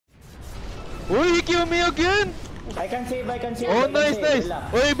Oh, he killed me again! I can save. Oh, nice.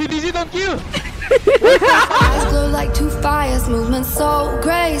 Oh, BDC don't kill! Eyes glow like two fires, movement so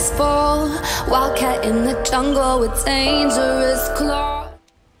graceful. Wildcat in the jungle with dangerous claws.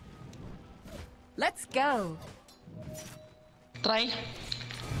 Let's go. Try.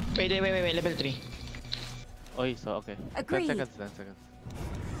 Wait, level 3. Oh, so okay. Agreed. 10 seconds.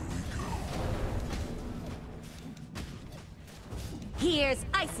 Here's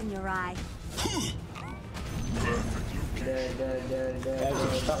ice in your eye.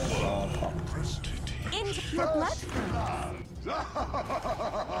 Into your blood flow.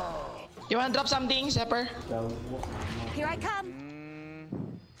 You wanna drop something, Xepher? Here I come.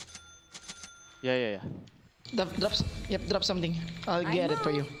 Yeah. Drop something. I'll get it for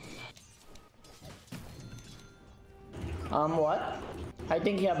you. What? I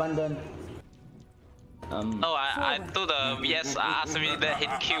think he abandoned. No, I told the VS asked me that hit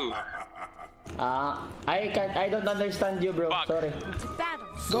Q. I don't understand you, bro. Fuck. Sorry. To battle.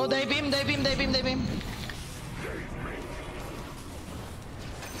 Go dive him.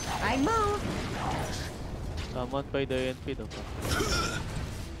 I move. Summoned by the NP though.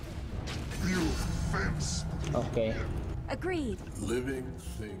 Okay. Agreed. Living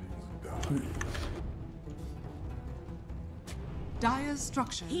things die. Dire's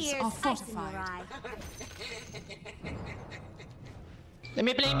structures Here's are ice in fortified. your eye. Let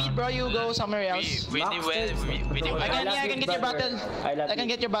me play mid, bro. You go somewhere else. We need I can get your battle. I can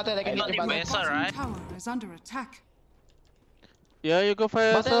get your battle. Wesa, right? Tower is under attack. Yeah, you go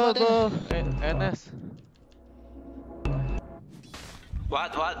fire Battle. go. NS.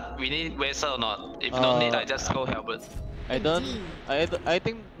 What? We need Wesa or not? If don't need, I just go Halberd. I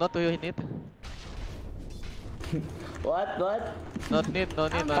think not you need. What? No need.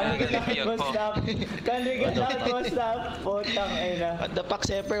 Can we get that post up? Putang ina. What the fuck,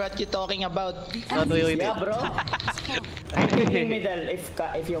 Xepher? What you talking about? Not you need. Yeah, bro. I'm in middle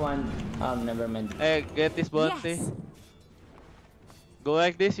if you want. Never mind. Hey, get this bounty. Yes. Go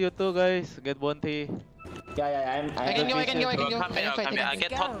like this, you two guys. Get bounty. Yeah. I can go. Come here.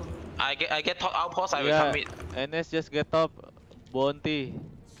 I get top outpost. I will come mid. NS just get top. Bounty.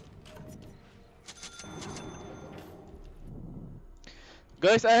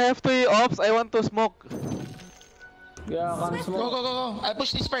 Guys, I have 3 ops. I want to smoke. Yeah, come smoke. Go. I'll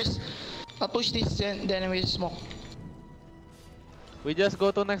push this first. I'll push this, then we smoke. We just go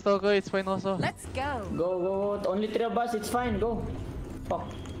to next tower. It's fine also. Let's go. Go. Only 3 of us. It's fine. Go. Fuck.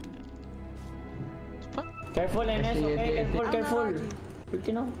 Careful, NS. Okay, careful.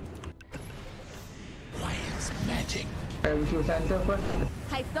 You know. Why is magic?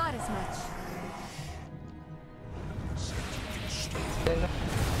 I thought as much.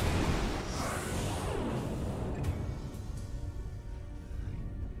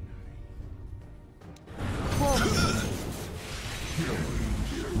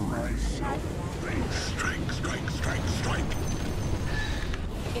 Strike.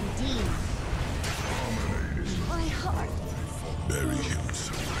 Indeed. My heart. Bury him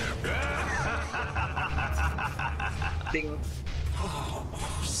somewhere. Ding.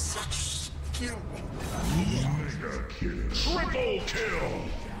 Such skill. Mega kill. Triple kill.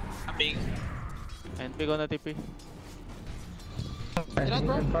 Coming. NP gonna TP. Run,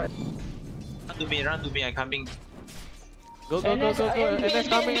 bro. Run to me. I'm coming. Go. NS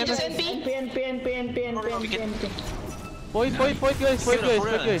coming. NP. Point guys.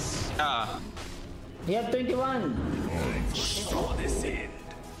 Yeah. You have 21.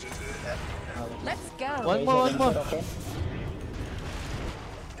 Let's go. One more. Okay.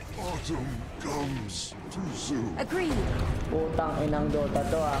 Autumn comes too soon. Agreed. Putang inang Dota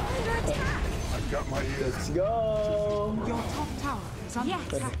to ah. Under attack. I've got my ears. Let's go. Your top tower is under Yes.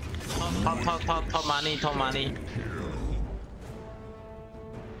 attack. Top money.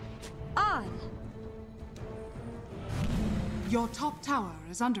 On. Your top tower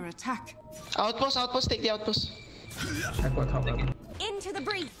is under attack. Outpost. Take the outpost. Into the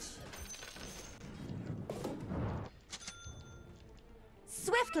breach.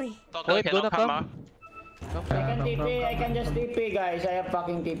 Swiftly. Wait, gonna come. I can just TP guys. I have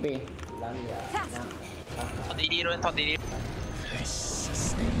fucking TP. Task. Top DD.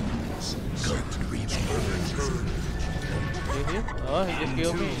 Oh, he just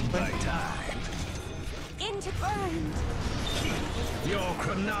killed me. Into burned. Your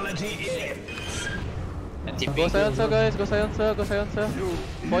chronology ends. Go Silencer guys, go Silencer.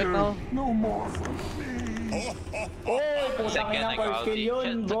 Point now. No more from me. Oy, putang ina first kill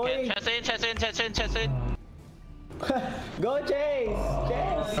yun, boy. Chest in. Go Chase.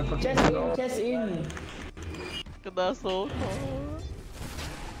 Chase in. Kadaso.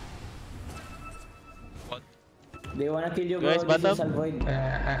 They wanna kill you, bro. Guys, This bottom. is avoid.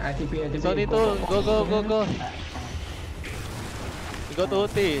 ATP. So dito, go. You go to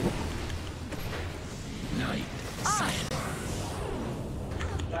ulti.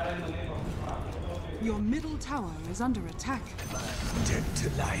 Your middle tower is under attack. Dead to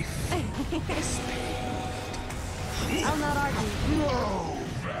life. I'll not argue.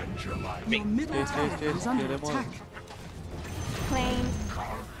 Your middle Yes, tower yes, is under kill them all. attack. Claim.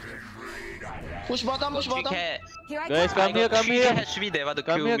 Push bottom. Here I Guys, come. come here. HP, they want to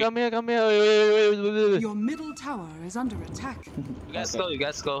Come kill here, me. come here. Wait. Your middle tower is under attack. You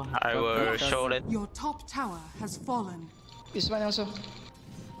guys go. I will show them. Your top tower has fallen. This one also.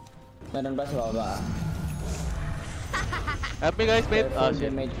 Meron ba sa baba? Help me guys, mate. Oh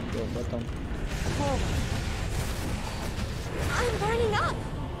shit. Mate, go bottom. Forward. I'm burning up.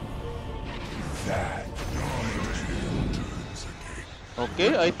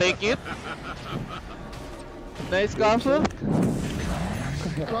 Okay, I take it. Nice castle.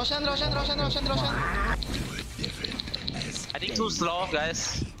 Roshan. I think too slow,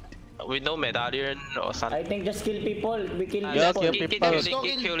 guys. With no medallion or I something. think just kill people. We kill Yeah, people. kill Keep people. Just go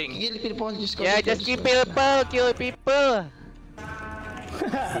Keep killing. kill people. Just go. Yeah, just kill people. Look.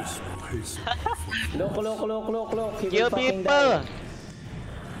 He Kill will fucking people. die.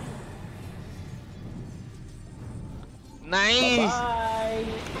 Nice. Bye.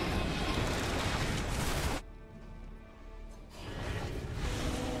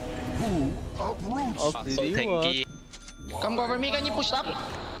 Of the So tanky. Come cover me. Can you push up?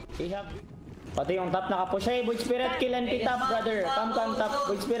 Pati yung top nakapush. Hey, Void Spirit, kill and pick top, brother. Come top.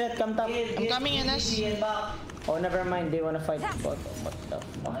 Void Spirit, come top. I'm coming, NS. Oh, never mind. They wanna fight bottom. What the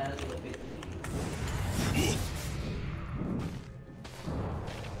fuck?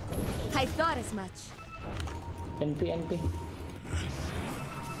 I thought as much. NP.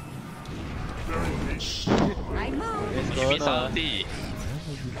 I move. Let's Give go me na. salty.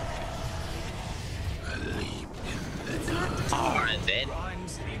 Alright then.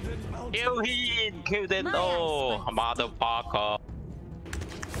 Kill him! Kill them all! Motherfucker!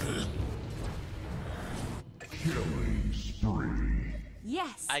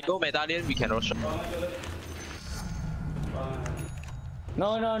 Yes. I go medallion, we can rush.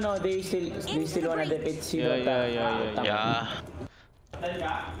 No. They still wanna defeat Zero. Yeah.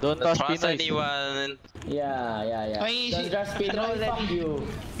 Don't Don't touch trust Pinoy. anyone. Yeah. Ay, Don't trust Pinoy. Fuck you.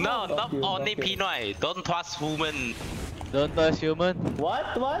 No, not you, only fuck you. Pinoy. Don't trust women. Don't touch human. What?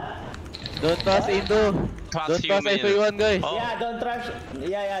 Don't trust Indo. Trust Don't trust human. everyone, guys. Oh. Yeah, don't trust.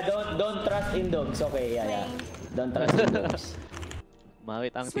 Don't trust Indogs. Okay, yeah. Don't trust Indogs.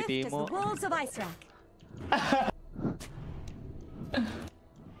 Mawit ang Swift titi as the mo. wolves of Ice Rock.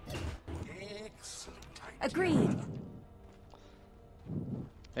 Agreed.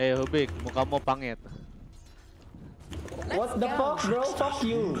 Eh, Hubig, mukha mo pangit. What the fuck, bro? Fuck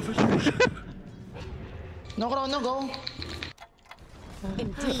you. No, Chrono, go.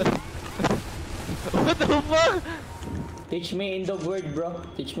 Indeed. What the fuck? Teach me Indog word, bro.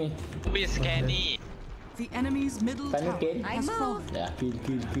 Teach me. Who is Kenny? The enemy's middle Can you tower kill? has I fallen. Yeah.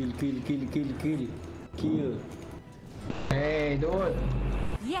 Kill. Hey, dude.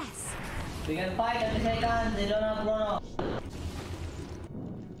 Yes. We can fight at the second. They don't have Chrono.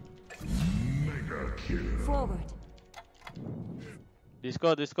 Forward.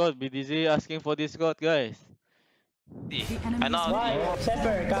 Discord. BDZ asking for Discord, guys. I know. Why?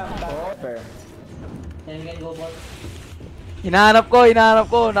 Xepher, come. Xepher. Then we can go for. Hinahanap ko.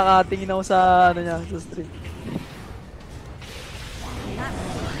 Nakatingin ako sa ano niya, sa stream.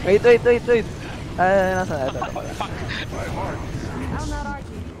 Wait. Ay, nasa ito. I'll not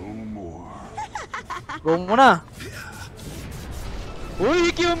argue. Go muna. Uy,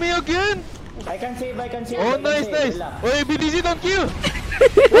 he killed me again! I can save. Oh, I can nice. save. Relax. Uy, BDZ, don't kill!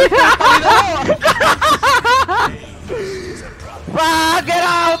 Fuck, get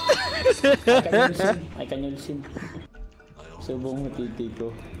out! I can use him. Subong titi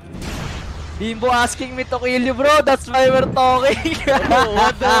ko. Bimbo asking me to kill you, bro. That's why we're talking.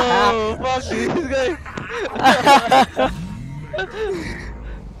 What the fuck, this guy?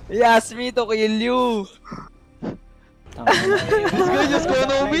 He asked me to kill you. This guy just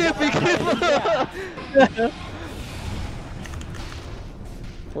gonna on me, pick him up!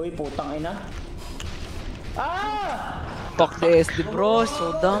 Uy, putang ina. Ah! Fuck the SD, bro.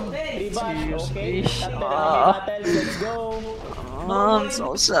 So dumb. Okay. Seriously. Captain battle. Let's go. I'm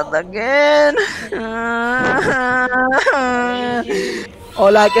so sad again.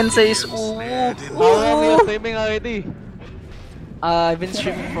 All I can say is ooh. How long are you streaming already? I've been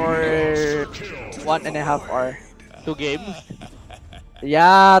streaming for 1.5 hours. 2 games?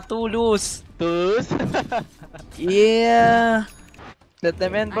 Yeah, too loose. Tus. Yeah. Let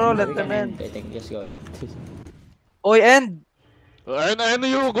them end, bro. Let We them can end. end. I think just go. Oy, end. I know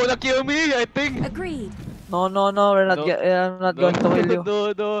you gonna kill me, I think. Agreed. No, no, no. We're not. No. I'm not No, going to kill you.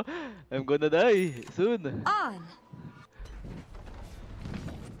 no, no. I'm gonna die soon. On.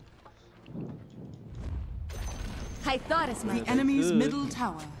 I thought as The much. enemy's Good. middle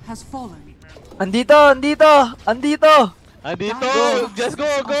tower has fallen. Andito, andito, andito. Andito! Just go,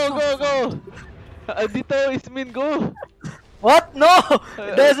 go, go, go! Andito is mean go! What? No!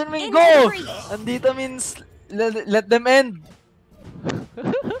 It doesn't mean Into go! the breach. Andito means let them end.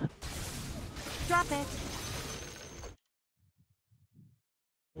 Drop it.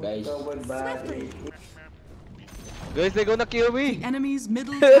 Guys. Swiftly. Guys, they're gonna kill The me! enemy's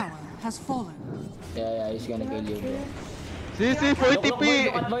middle tower has fallen. Yeah, he's gonna kill you, bro. See, Look, 40p!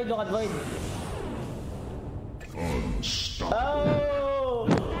 look at void, look at void. Oh!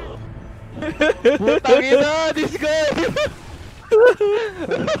 Putang ina! This guy!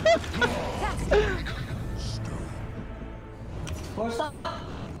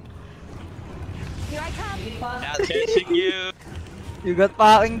 Here I come. Yeah, chasing you. You got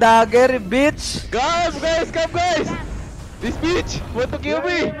fucking dagger, bitch. Come, guys! Come, guys! This bitch! Want to kill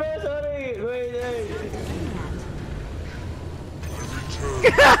me! Bro, sorry. Wait.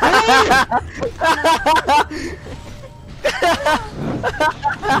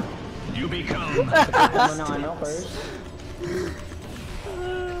 You become Ano ng ano, curse?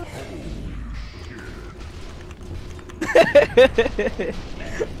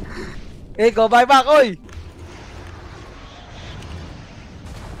 Hey, go buy back, oy.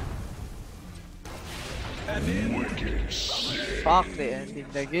 Fuck, they ending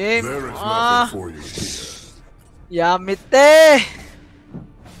the game. There is Ah, nothing for you here. yamite.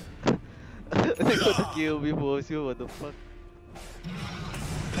 They're gonna kill me, boss. You, what the fuck?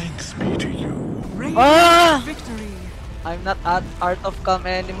 Thanks be to you. Ah! Victory. I'm not at Art of Calm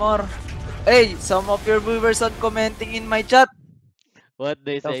anymore. Hey, some of your viewers are commenting in my chat. What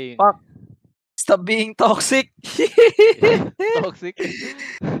they The saying? fuck? Stop being toxic. Toxic?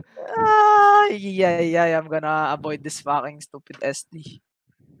 Yeah, I'm gonna avoid this fucking stupid SD.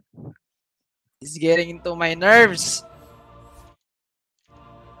 It's getting into my nerves.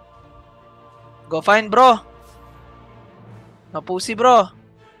 Go find bro. No pussy bro.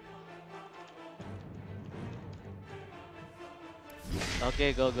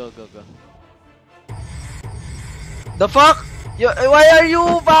 Okay, go. The fuck? Why are you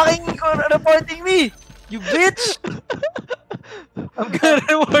fucking reporting me? You bitch! I'm gonna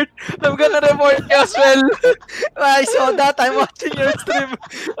report you as well. I saw that. I'm watching your stream.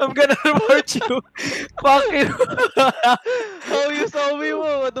 I'm gonna report you. Fuck you. Oh, you saw me,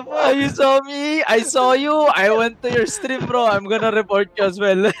 bro. What the Oh, fuck? you saw me. I saw you. I went to your stream, bro. I'm gonna report you as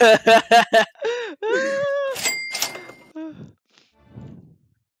well.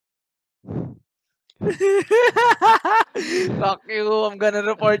 Fuck you. I'm gonna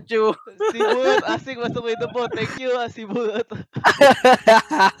report you. Sibut, asik masuk itu, bro. Thank you, Sibut.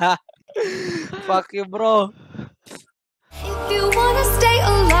 Fuck you, bro. If you wanna stay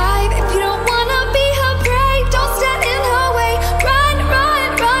alive, if you don't wanna be